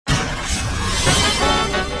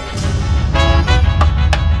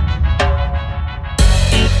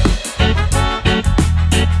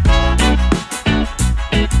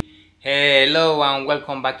Hello and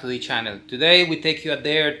welcome back to the channel. Today we take you out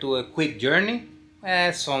there to a quick journey,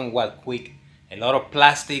 somewhat quick. A lot of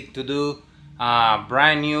plastic to do.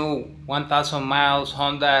 Brand new 1,000 miles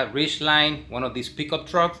Honda Ridgeline, one of these pickup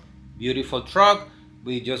trucks. Beautiful truck.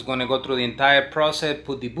 We're just gonna go through the entire process,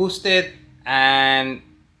 put the boosted and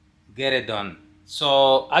get it done.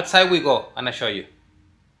 So outside we go and I'll show you.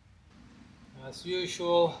 As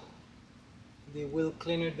usual, the wheel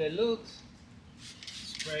cleaner Deluxe.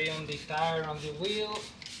 Spray on the tire on the wheel.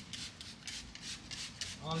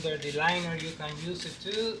 Under the liner you can use it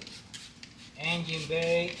too. Engine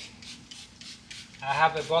bay. I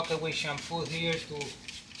have a bucket with shampoo here to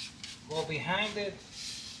go behind it.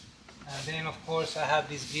 And then of course I have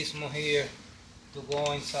this gizmo here to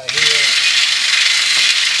go inside here.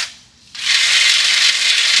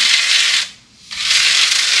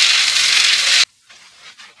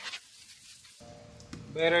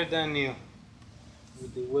 Better than new.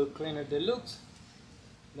 With the wheel cleaner Deluxe.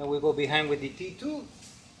 Then we go behind with the T2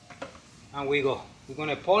 and we go. We're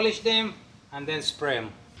gonna polish them and then spray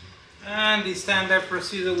them. And the standard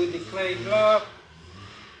procedure with the clay glove.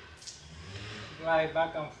 Glide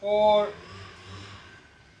back and forth.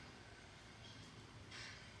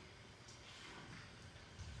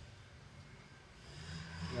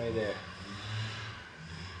 Right there.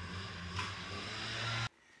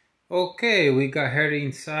 Okay, we got her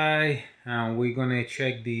inside and we're gonna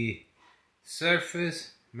check the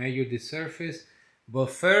surface, measure the surface.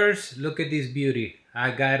 But first, look at this beauty.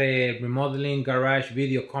 I got a remodeling garage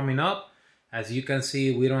video coming up. As you can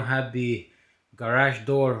see, we don't have the garage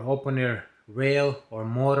door opener rail or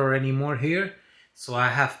motor anymore here. So I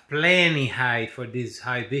have plenty height for these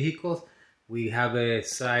high vehicles. We have a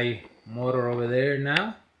side motor over there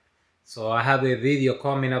now. So I have a video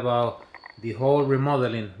coming about the whole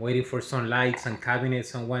remodeling, waiting for some lights and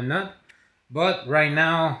cabinets and whatnot. But right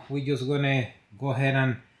now we're just gonna go ahead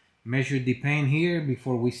and measure the paint here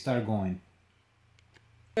before we start going.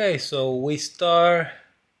 Okay, so we start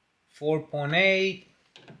 4.8,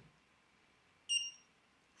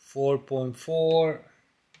 4.4,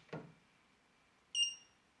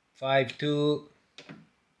 5.2,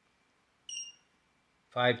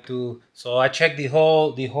 5.2. So I checked the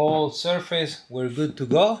whole surface. We're good to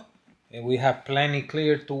go. And we have plenty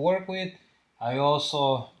clear to work with. I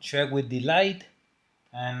also checked with the light,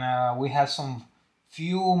 and we have some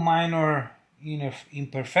few minor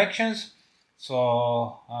imperfections.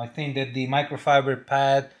 So I think that the microfiber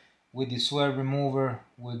pad with the swirl remover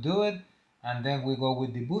will do it, and then we go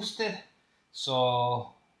with the boosted.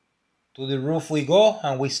 So to the roof we go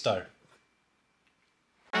and we start.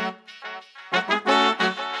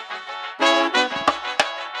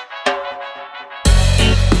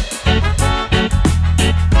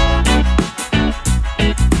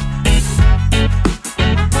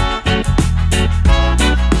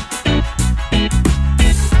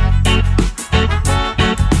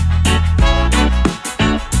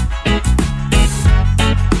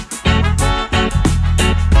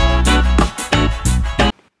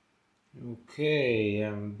 Okay,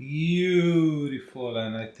 and beautiful,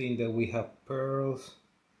 and I think that we have pearls.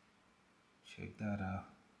 Check that out.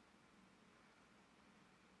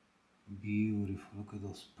 Beautiful, look at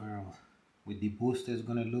those pearls. With the booster, it's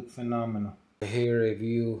gonna look phenomenal. Here a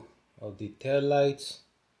view of the tail lights.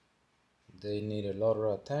 They need a lot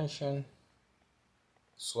of attention.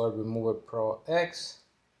 Swirl Remover Pro X.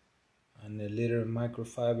 And a little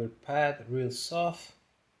microfiber pad, real soft.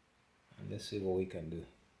 And let's see what we can do.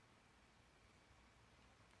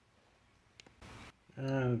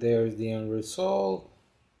 And there's the end result.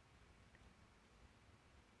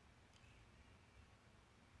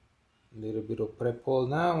 A little bit of prep pull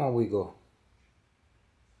now and we go.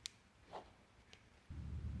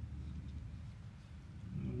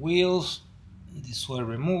 Wheels, the swirl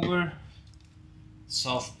remover,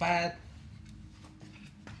 soft pad.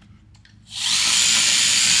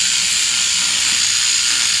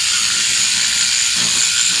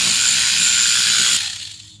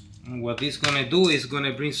 And what this is gonna do is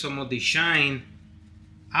gonna bring some of the shine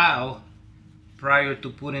out prior to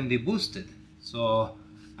putting the boosted. So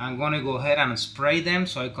I'm gonna go ahead and spray them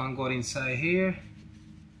so I can go inside here.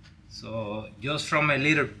 So just from a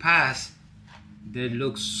little pass, they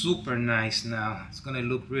look super nice now. It's gonna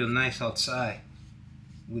look real nice outside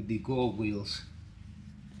with the gold wheels.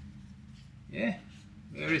 Yeah,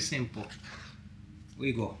 very simple.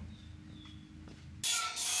 We go.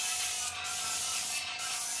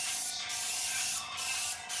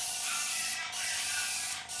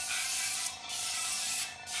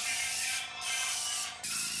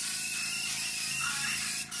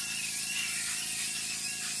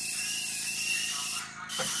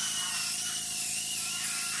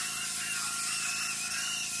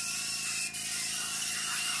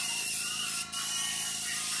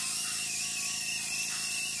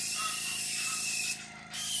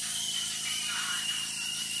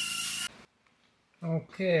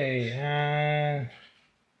 Okay, and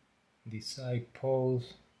the side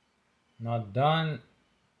post not done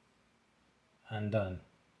and done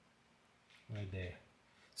right there.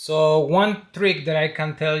 So one trick that I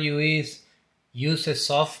can tell you is use a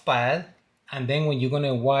soft pad, and then when you're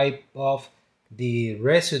gonna wipe off the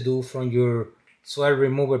residue from your Swirl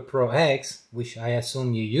Remover Pro X, which I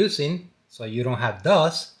assume you're using so you don't have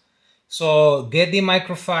dust, so get the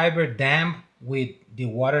microfiber damp with the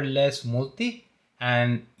waterless multi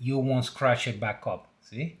and you won't scratch it back up.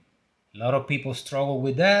 See, a lot of people struggle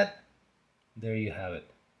with that. There you have it.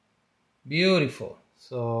 Beautiful.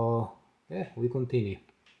 So yeah, we continue.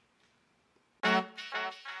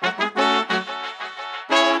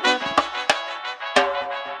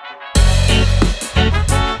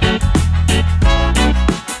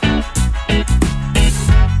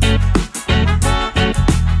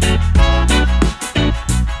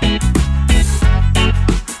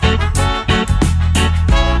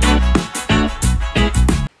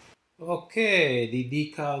 Okay, the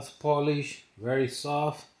decals polish, very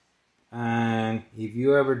soft. And if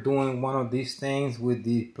you're ever doing one of these things with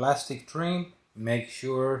the plastic trim, make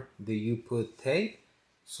sure that you put tape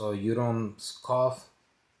so you don't scuff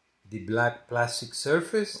the black plastic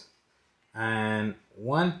surface. And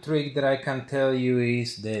one trick that I can tell you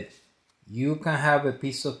is that you can have a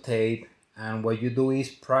piece of tape, and what you do is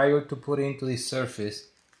prior to putting into the surface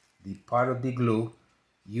the part of the glue,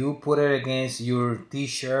 you put it against your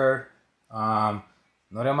t-shirt, not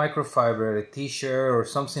a microfiber, a t-shirt or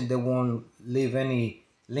something that won't leave any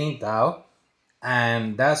lint out,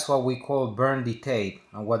 and that's what we call burn the tape.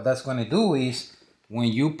 And what that's going to do is when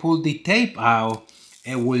you pull the tape out,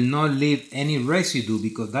 it will not leave any residue,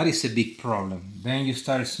 because that is a big problem. Then you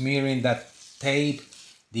start smearing that tape,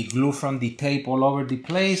 the glue from the tape, all over the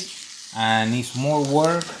place, and it's more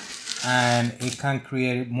work and it can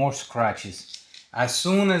create more scratches. As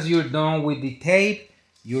soon as you're done with the tape,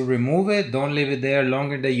 you remove it. Don't leave it there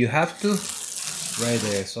longer than you have to. Right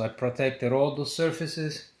there. So I protected all those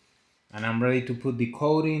surfaces and I'm ready to put the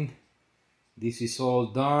coating. This is all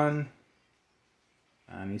done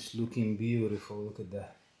and it's looking beautiful. Look at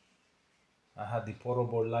that. I had the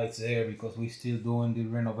portable lights there because we're still doing the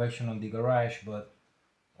renovation on the garage, but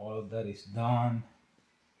all of that is done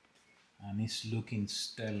and it's looking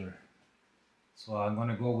stellar. So I'm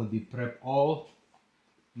gonna go with the prep all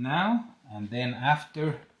now, and then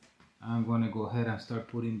after I'm gonna go ahead and start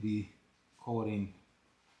putting the coating.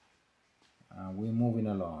 We're moving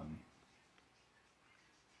along.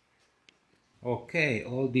 Okay,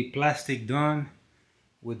 all the plastic done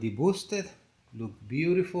with the boosted. Look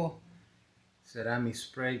beautiful. Ceramic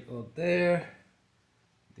spray up there.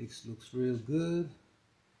 This looks real good.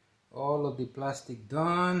 All of the plastic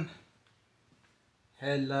done.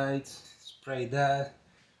 Headlights, spray that.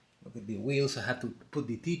 Look at the wheels. I had to put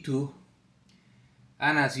the T2.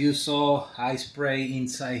 And as you saw, I spray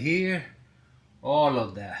inside here. All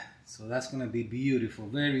of that. So that's gonna be beautiful.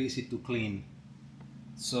 Very easy to clean.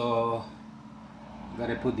 So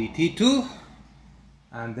gotta put the T2,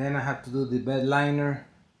 and then I have to do the bed liner.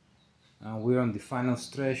 We're on the final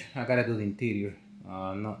stretch. I gotta do the interior.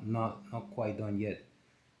 Not quite done yet,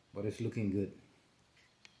 but it's looking good.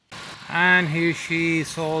 And here she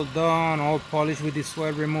is, all done, all polished with the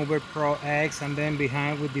Swirl Remover Pro X, and then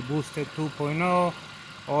behind with the Boosted 2.0,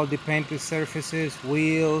 all the painted surfaces,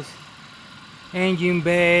 wheels, engine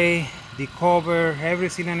bay, the cover,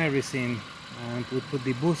 everything and everything. And we put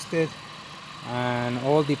the Boosted and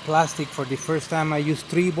all the plastic. For the first time I used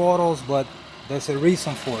 3 bottles, but there's a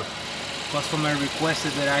reason for it. Customer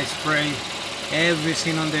requested that I spray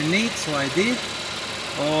everything underneath, so I did.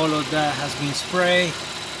 All of that has been sprayed.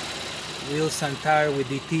 Wheels and tire with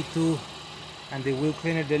the T2 and the wheel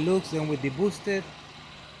cleaner Deluxe, then with the Boosted.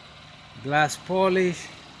 Glass polish.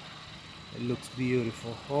 It looks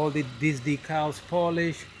beautiful. All these decals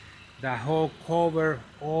polished. The whole cover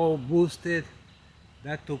all boosted.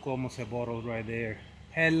 That took almost a bottle right there.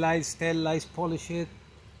 Headlights, tail lights, polish it.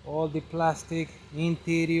 All the plastic,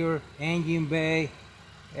 interior, engine bay,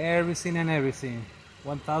 everything and everything.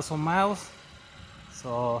 1,000 miles.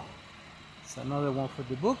 So it's another one for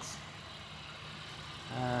the books.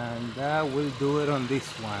 And that will do it on this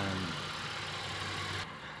one.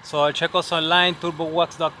 So check us online,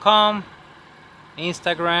 turbowax.com,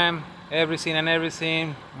 Instagram, everything and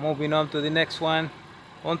everything. Moving on to the next one.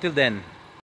 Until then.